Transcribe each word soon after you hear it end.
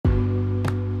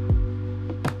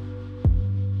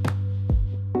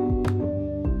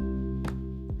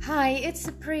Hi, it's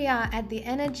Priya at the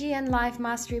Energy and Life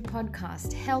Mastery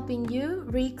Podcast, helping you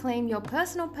reclaim your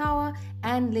personal power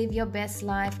and live your best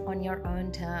life on your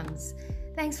own terms.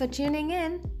 Thanks for tuning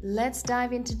in. Let's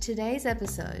dive into today's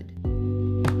episode.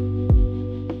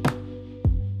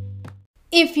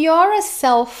 If you're a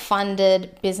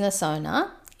self-funded business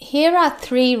owner, here are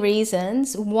 3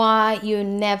 reasons why you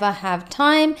never have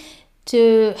time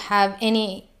to have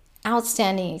any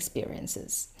outstanding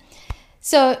experiences.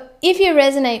 So if you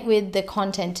resonate with the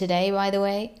content today, by the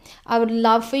way, I would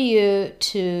love for you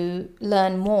to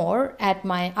learn more at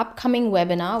my upcoming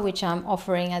webinar, which I'm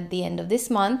offering at the end of this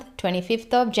month,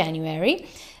 25th of January.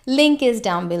 Link is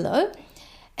down below.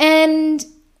 And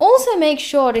also make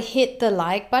sure to hit the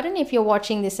like button if you're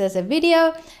watching this as a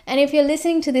video. And if you're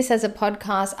listening to this as a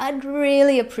podcast, I'd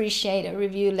really appreciate a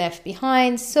review left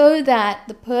behind so that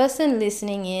the person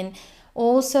listening in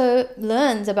also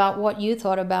learns about what you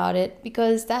thought about it,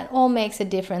 because that all makes a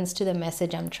difference to the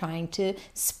message I'm trying to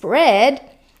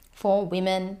spread for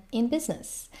women in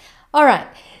business. All right,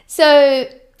 so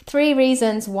 3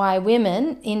 reasons why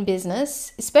women in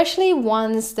business, especially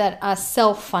ones that are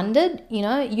self-funded,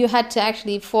 you had to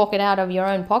actually fork it out of your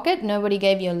own pocket. Nobody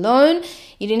gave you a loan.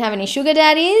 You didn't have any sugar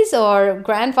daddies or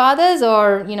grandfathers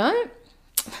or,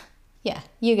 yeah,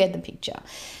 you get the picture.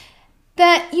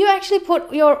 That you actually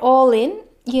put your all in,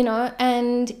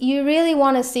 and you really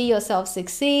want to see yourself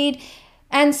succeed.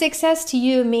 And success to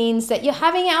you means that you're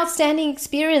having outstanding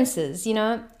experiences,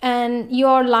 and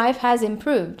your life has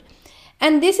improved.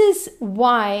 And this is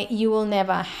why you will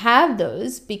never have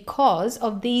those, because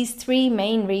of these 3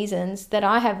 main reasons that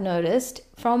I have noticed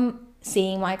from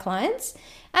seeing my clients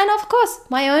and, of course,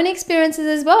 my own experiences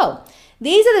as well.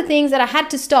 These are the things that I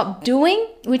had to stop doing,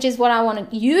 which is what I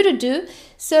wanted you to do,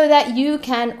 so that you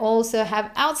can also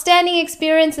have outstanding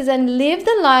experiences and live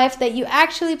the life that you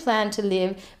actually plan to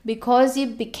live because you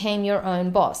became your own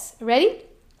boss. Ready?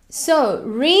 So,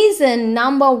 reason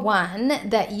number 1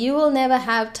 that you will never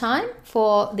have time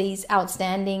for these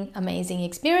outstanding, amazing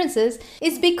experiences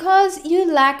is because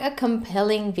you lack a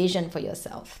compelling vision for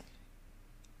yourself.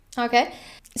 Okay?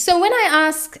 So, when I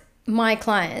ask my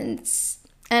clients,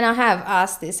 and I have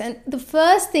asked this, and the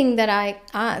first thing that I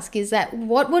ask is that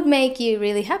what would make you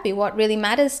really happy? What really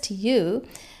matters to you?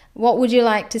 What would you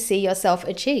like to see yourself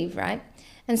achieve, right?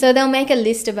 And so they'll make a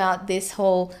list about this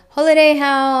whole holiday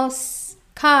house,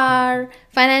 car,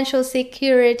 financial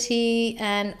security,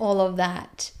 and all of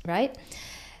that, right?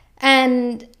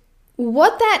 And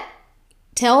what that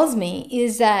tells me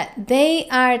is that they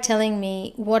are telling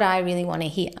me what I really want to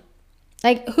hear.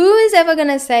 Like, who is ever going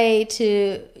to say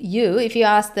to you, if you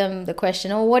ask them the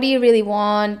question, oh, what do you really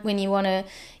want when you want to,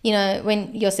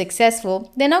 when you're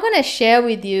successful? They're not going to share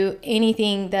with you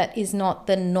anything that is not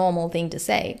the normal thing to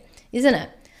say, isn't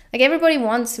it? Like, everybody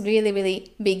wants really,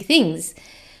 really big things.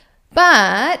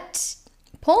 But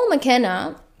Paul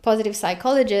McKenna, positive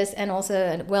psychologist and also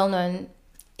a well-known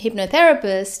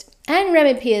hypnotherapist, and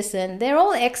Remy Pearson, they're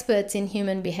all experts in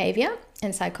human behavior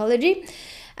and psychology.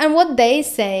 And what they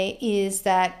say is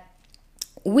that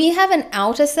we have an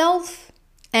outer self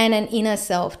and an inner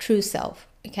self, true self,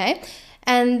 okay?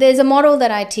 And there's a model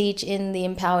that I teach in the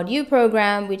Empowered You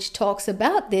program, which talks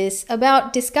about this,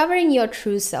 about discovering your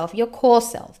true self, your core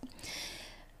self.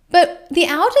 But the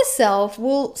outer self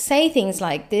will say things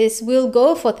like this, will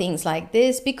go for things like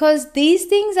this, because these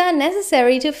things are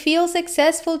necessary to feel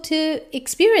successful, to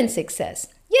experience success.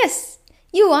 Yes,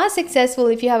 you are successful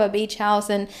if you have a beach house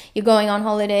and you're going on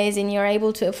holidays and you're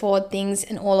able to afford things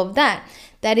and all of that.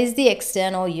 That is the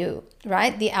external you,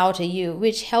 right? The outer you,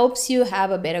 which helps you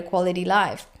have a better quality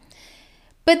life.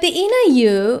 But the inner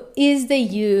you is the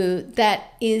you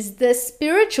that is the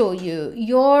spiritual you,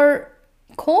 your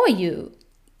core you,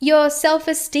 your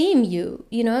self-esteem you,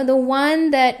 the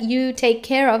one that you take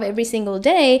care of every single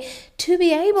day to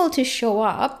be able to show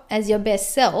up as your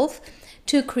best self,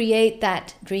 to create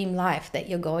that dream life that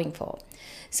you're going for.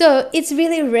 So it's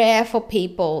really rare for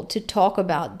people to talk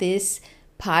about this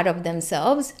part of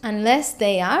themselves unless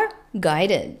they are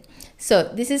guided. So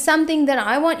this is something that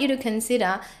I want you to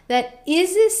consider, that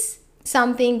is this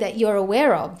something that you're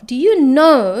aware of? Do you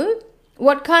know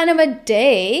what kind of a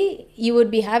day you would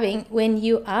be having when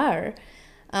you are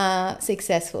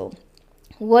successful?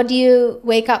 What do you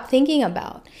wake up thinking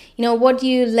about? What do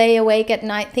you lay awake at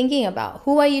night thinking about?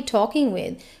 Who are you talking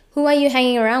with? Who are you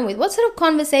hanging around with? What sort of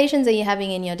conversations are you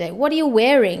having in your day? What are you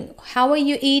wearing? How are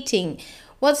you eating?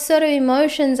 What sort of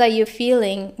emotions are you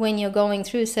feeling when you're going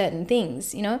through certain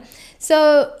things,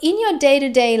 So in your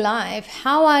day-to-day life,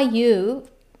 how are you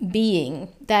being?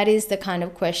 That is the kind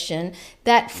of question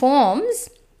that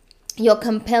forms your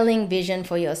compelling vision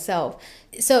for yourself.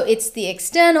 So it's the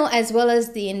external as well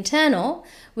as the internal,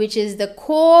 which is the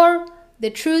core, the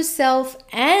true self,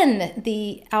 and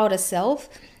the outer self.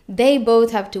 They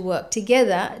both have to work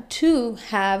together to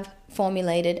have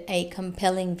formulated a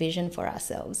compelling vision for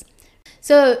ourselves.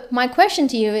 So my question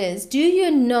to you is, do you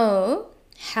know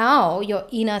how your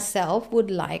inner self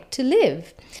would like to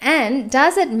live? And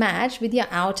does it match with your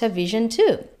outer vision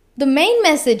too? The main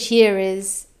message here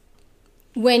is,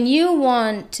 when you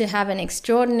want to have an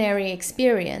extraordinary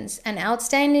experience, an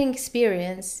outstanding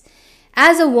experience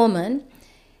as a woman,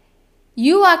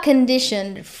 you are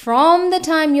conditioned from the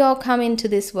time you're coming to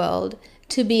this world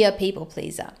to be a people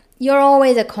pleaser. You're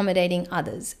always accommodating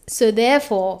others. So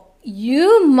therefore,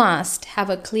 you must have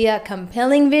a clear,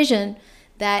 compelling vision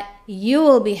that you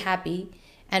will be happy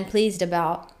and pleased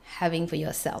about having for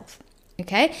yourself.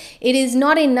 Okay? It is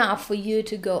not enough for you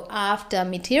to go after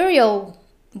material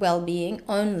well-being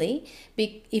only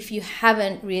if you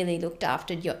haven't really looked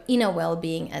after your inner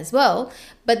well-being as well.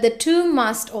 But the two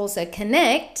must also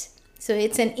connect. So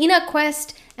it's an inner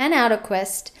quest and outer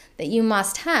quest that you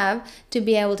must have to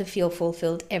be able to feel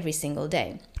fulfilled every single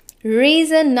day.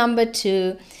 Reason number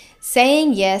 2,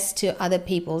 saying yes to other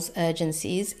people's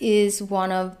urgencies is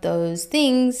one of those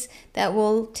things that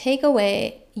will take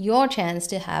away your chance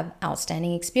to have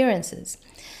outstanding experiences.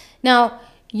 Now,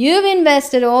 you've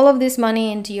invested all of this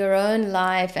money into your own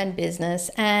life and business,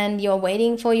 and you're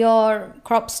waiting for your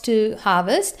crops to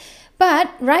harvest.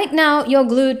 But right now, you're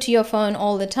glued to your phone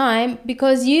all the time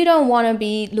because you don't want to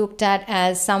be looked at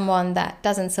as someone that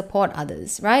doesn't support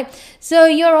others, right? So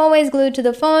you're always glued to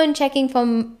the phone, checking for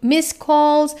missed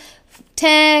calls,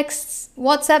 texts,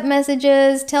 WhatsApp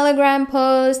messages, Telegram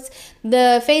posts,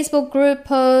 the Facebook group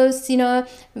posts,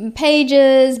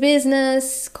 pages,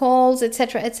 business calls,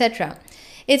 etc., etc.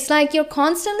 It's like you're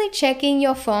constantly checking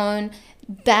your phone.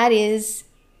 That is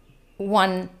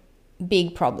one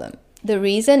big problem. The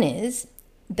reason is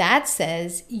that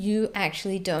says you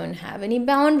actually don't have any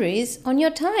boundaries on your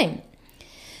time.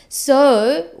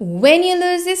 So when you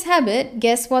lose this habit,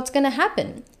 guess what's going to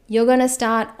happen? You're going to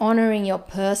start honoring your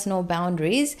personal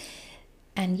boundaries,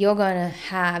 and you're going to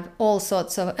have all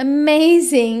sorts of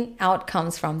amazing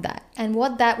outcomes from that. And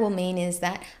what that will mean is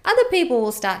that other people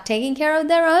will start taking care of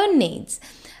their own needs.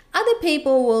 Other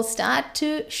people will start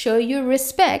to show you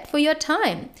respect for your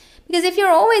time. Because if you're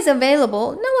always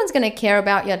available, no one's going to care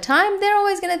about your time. They're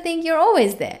always going to think you're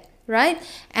always there, right?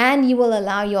 And you will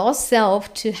allow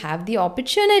yourself to have the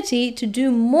opportunity to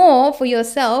do more for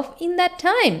yourself in that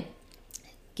time.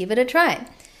 Give it a try.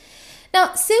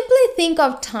 Now, simply think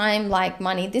of time like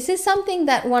money. This is something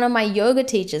that one of my yoga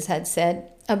teachers had said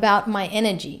about my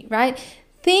energy, right?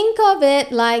 Think of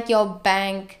it like your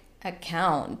bank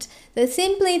account. So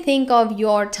simply think of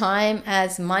your time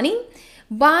as money.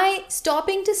 By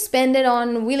stopping to spend it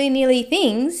on willy-nilly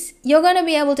things, you're going to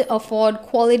be able to afford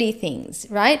quality things,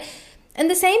 right? And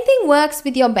the same thing works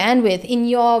with your bandwidth in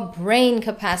your brain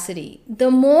capacity. The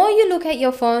more you look at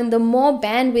your phone, the more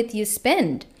bandwidth you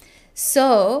spend.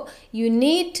 So you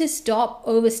need to stop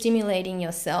overstimulating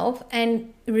yourself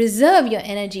and reserve your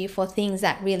energy for things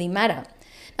that really matter.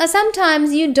 Now,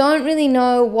 sometimes you don't really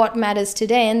know what matters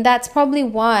today, and that's probably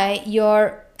why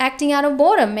you're acting out of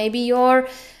boredom. Maybe you're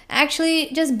actually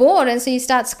just bored, and so you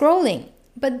start scrolling.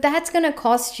 But that's going to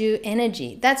cost you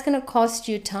energy. That's going to cost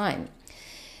you time.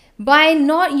 By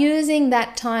not using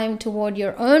that time toward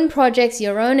your own projects,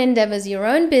 your own endeavors, your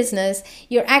own business,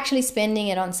 you're actually spending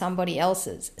it on somebody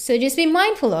else's. So just be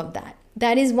mindful of that.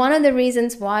 That is one of the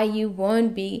reasons why you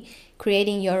won't be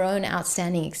creating your own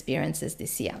outstanding experiences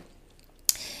this year.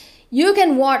 You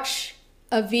can watch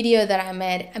a video that I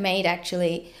made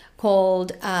actually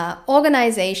called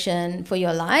Organization for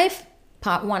Your Life,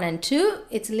 part 1 and 2.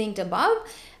 It's linked above.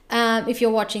 If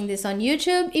you're watching this on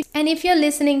YouTube. And if you're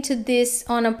listening to this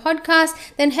on a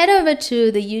podcast, then head over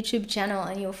to the YouTube channel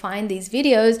and you'll find these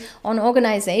videos on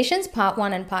organizations, part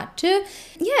 1 and part 2.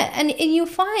 Yeah, and you'll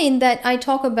find that I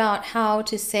talk about how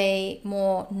to say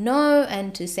more no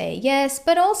and to say yes,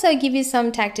 but also give you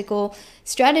some tactical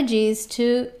strategies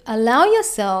to allow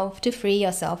yourself to free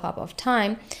yourself up of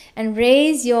time and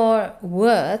raise your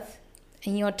worth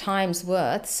and your time's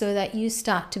worth so that you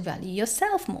start to value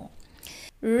yourself more.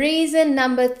 Reason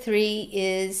number 3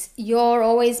 is you're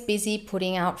always busy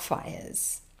putting out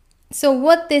fires. So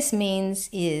what this means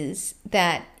is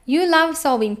that you love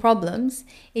solving problems.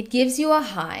 It gives you a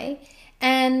high.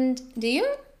 And do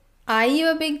you? Are you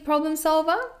a big problem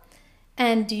solver?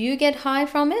 And do you get high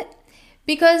from it?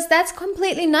 Because that's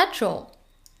completely natural.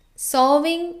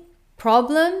 Solving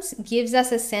problems gives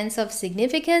us a sense of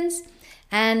significance,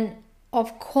 and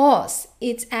of course,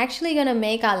 it's actually going to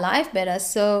make our life better.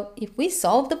 So if we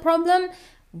solve the problem,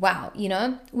 wow,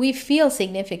 we feel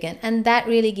significant, and that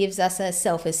really gives us a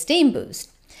self-esteem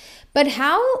boost. But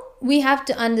how we have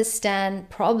to understand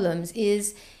problems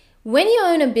is, when you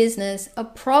own a business, a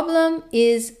problem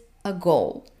is a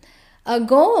goal. A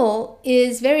goal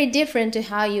is very different to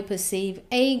how you perceive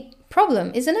a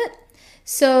problem, isn't it?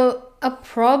 So a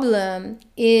problem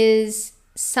is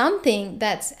something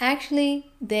that's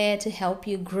actually there to help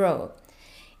you grow.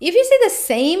 If you see the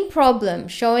same problem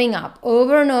showing up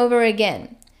over and over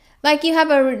again, like you have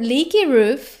a leaky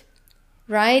roof,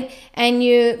 right, and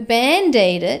you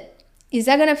band-aid it, is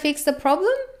that going to fix the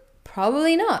problem?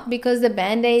 Probably not, because the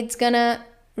band-aid's going to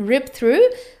rip through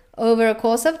over a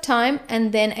course of time,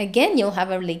 and then again you'll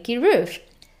have a leaky roof.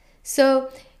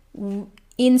 So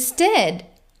instead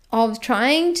of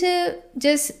trying to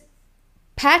just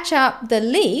patch up the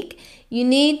leak, you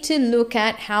need to look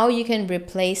at how you can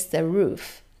replace the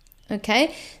roof.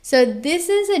 Okay, so this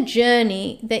is a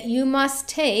journey that you must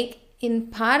take. In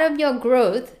part of your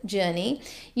growth journey,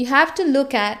 you have to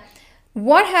look at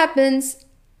what happens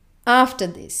after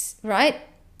this, right?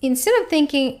 Instead of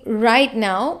thinking right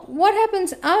now, what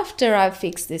happens after I've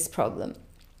fixed this problem?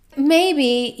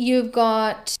 Maybe you've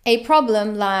got a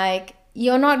problem like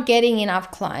you're not getting enough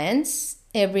clients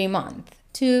every month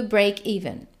to break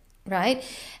even, right?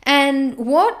 And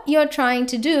what you're trying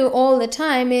to do all the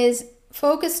time is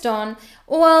focused on,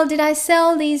 well, did I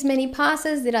sell these many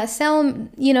passes? Did I sell,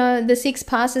 the 6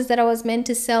 passes that I was meant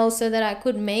to sell so that I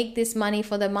could make this money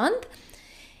for the month?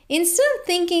 Instead of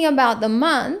thinking about the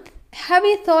month, have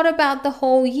you thought about the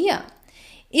whole year?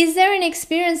 Is there an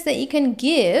experience that you can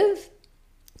give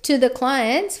to the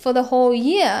clients for the whole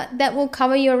year that will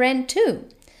cover your rent too?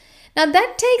 Now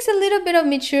that takes a little bit of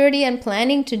maturity and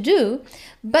planning to do,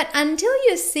 but until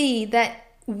you see that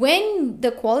when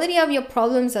the quality of your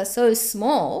problems are so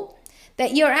small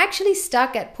that you're actually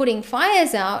stuck at putting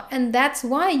fires out, and that's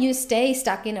why you stay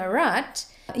stuck in a rut,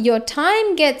 your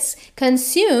time gets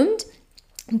consumed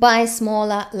by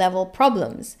smaller level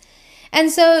problems.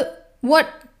 And so what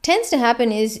tends to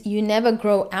happen is you never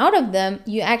grow out of them.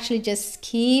 You actually just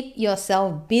keep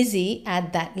yourself busy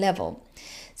at that level.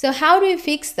 So how do you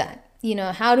fix that?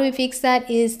 How do we fix that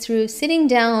is through sitting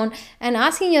down and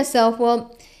asking yourself,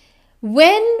 well,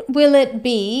 when will it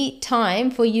be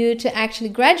time for you to actually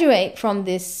graduate from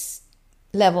this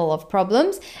level of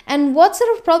problems? And what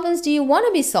sort of problems do you want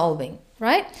to be solving,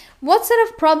 right? What sort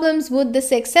of problems would the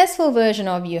successful version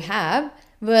of you have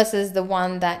versus the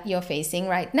one that you're facing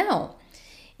right now?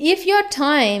 If your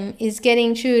time is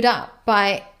getting chewed up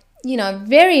by,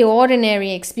 very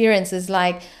ordinary experiences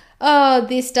like, oh,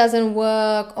 this doesn't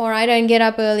work, or I don't get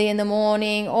up early in the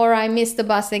morning, or I miss the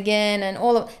bus again, and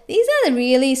all of these are the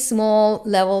really small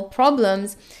level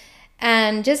problems.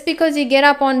 And just because you get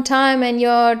up on time and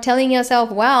you're telling yourself,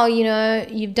 wow,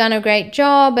 you've done a great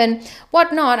job and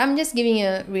whatnot, I'm just giving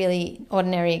you really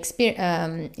ordinary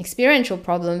experiential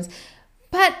problems.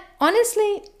 But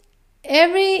honestly,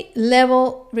 every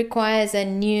level requires a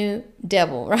new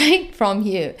devil, right, from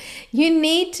you. You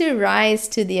need to rise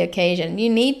to the occasion. You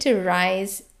need to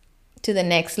rise to the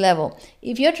next level.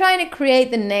 If you're trying to create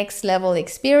the next level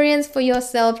experience for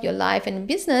yourself, your life and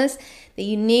business, then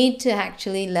you need to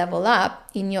actually level up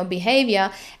in your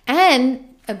behavior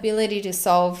and ability to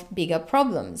solve bigger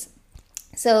problems.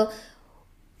 So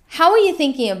how are you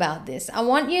thinking about this? I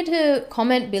want you to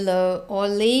comment below or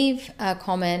leave a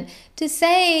comment to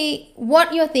say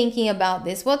what you're thinking about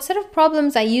this. What sort of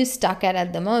problems are you stuck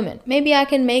at the moment? Maybe I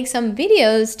can make some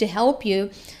videos to help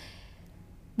you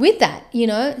with that,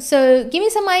 So give me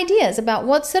some ideas about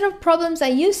what sort of problems are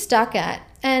you stuck at,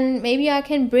 and maybe I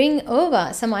can bring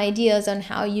over some ideas on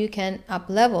how you can up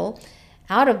level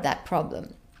out of that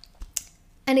problem.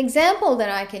 An example that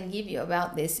I can give you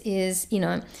about this is,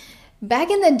 back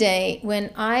in the day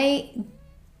when I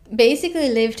basically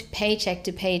lived paycheck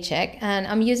to paycheck, and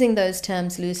I'm using those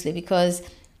terms loosely because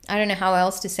I don't know how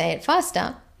else to say it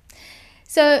faster.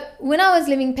 So when I was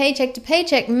living paycheck to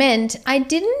paycheck meant I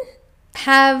didn't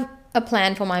have a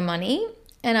plan for my money,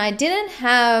 and I didn't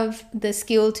have the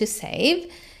skill to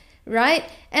save, right?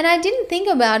 And I didn't think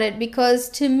about it because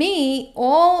to me,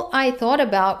 all I thought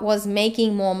about was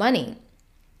making more money.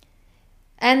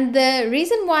 And the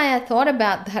reason why I thought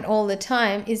about that all the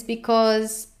time is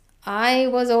because I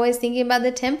was always thinking about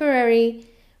the temporary,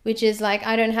 which is like,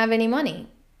 I don't have any money,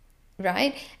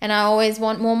 right? And I always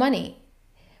want more money.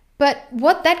 But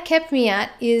what that kept me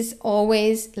at is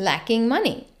always lacking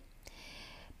money.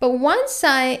 But once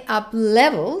I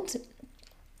up-leveled,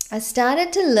 I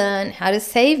started to learn how to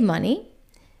save money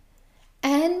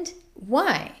and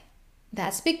why.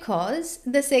 That's because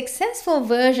the successful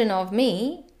version of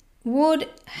me would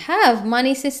have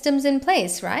money systems in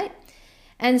place, right?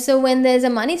 And so when there's a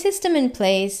money system in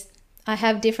place, I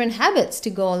have different habits to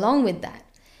go along with that.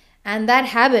 And that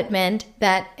habit meant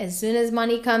that as soon as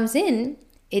money comes in,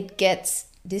 it gets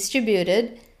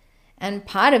distributed, and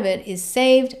part of it is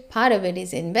saved, part of it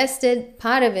is invested,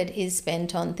 part of it is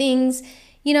spent on things,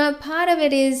 part of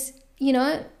it is,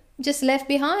 just left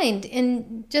behind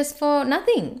and just for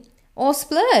nothing or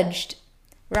splurged,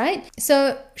 right?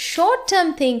 So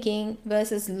short-term thinking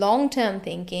versus long-term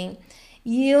thinking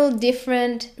yield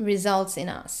different results in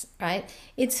us, right?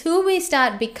 It's who we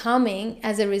start becoming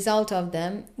as a result of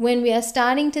them when we are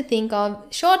starting to think of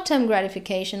short-term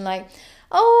gratification like,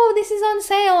 oh, this is on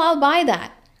sale, I'll buy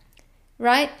that,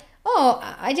 right? Oh,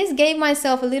 I just gave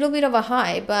myself a little bit of a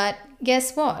high, but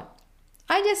guess what?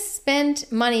 I just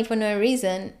spent money for no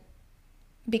reason,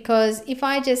 because if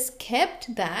I just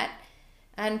kept that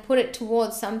and put it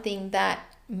towards something that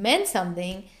meant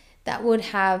something, that would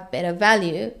have better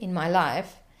value in my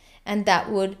life, and that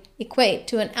would equate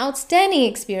to an outstanding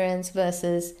experience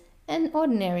versus an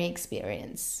ordinary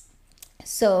experience.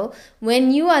 So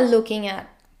when you are looking at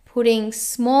putting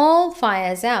small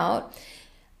fires out,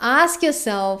 ask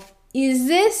yourself, is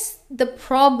this the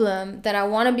problem that I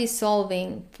want to be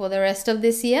solving for the rest of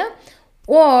this year?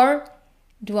 Or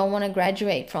do I want to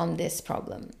graduate from this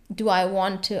problem? Do I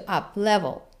want to up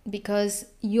level? Because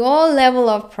your level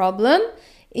of problem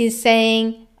is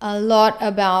saying a lot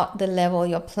about the level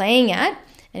you're playing at.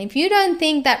 And if you don't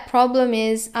think that problem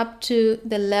is up to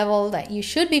the level that you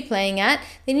should be playing at,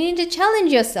 then you need to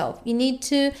challenge yourself. You need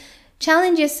to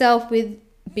challenge yourself with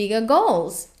bigger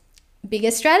goals,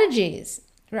 bigger strategies,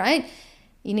 right?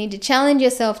 You need to challenge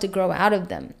yourself to grow out of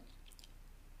them.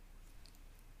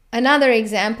 Another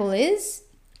example is,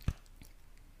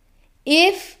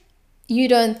 if you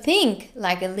don't think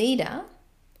like a leader,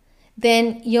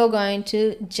 then you're going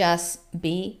to just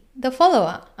be the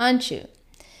follower, aren't you?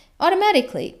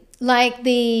 Automatically. Like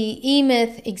the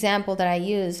E-Myth example that I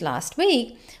used last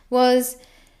week was,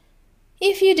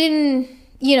 if you're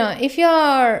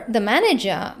the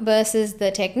manager versus the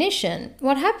technician,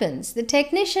 what happens? The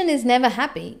technician is never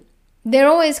happy. They're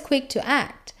always quick to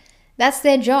act. That's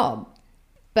their job.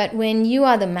 But when you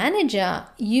are the manager,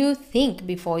 you think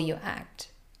before you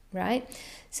act, right?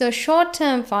 So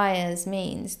short-term fires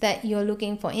means that you're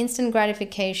looking for instant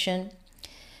gratification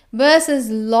versus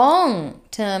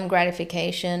long-term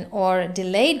gratification or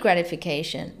delayed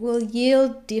gratification will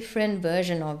yield different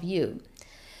version of you.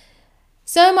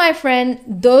 So my friend,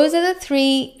 those are the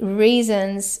 3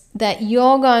 reasons that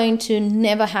you're going to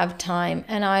never have time.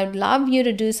 And I'd love you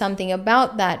to do something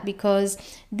about that, because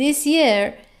this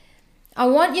year, I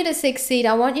want you to succeed.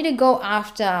 I want you to go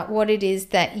after what it is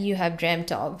that you have dreamt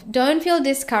of. Don't feel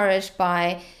discouraged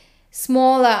by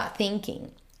smaller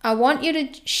thinking. I want you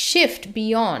to shift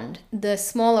beyond the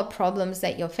smaller problems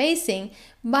that you're facing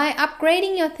by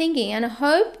upgrading your thinking. And I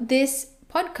hope this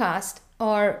podcast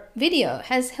or video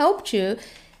has helped you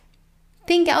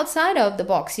think outside of the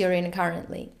box you're in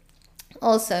currently.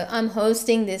 Also, I'm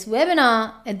hosting this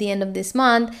webinar at the end of this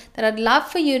month that I'd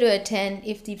love for you to attend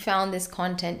if you found this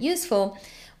content useful,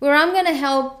 where I'm going to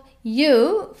help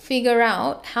you figure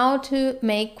out how to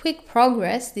make quick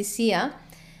progress this year.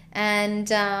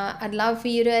 And I'd love for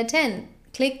you to attend.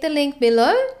 Click the link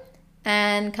below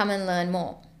and come and learn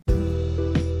more.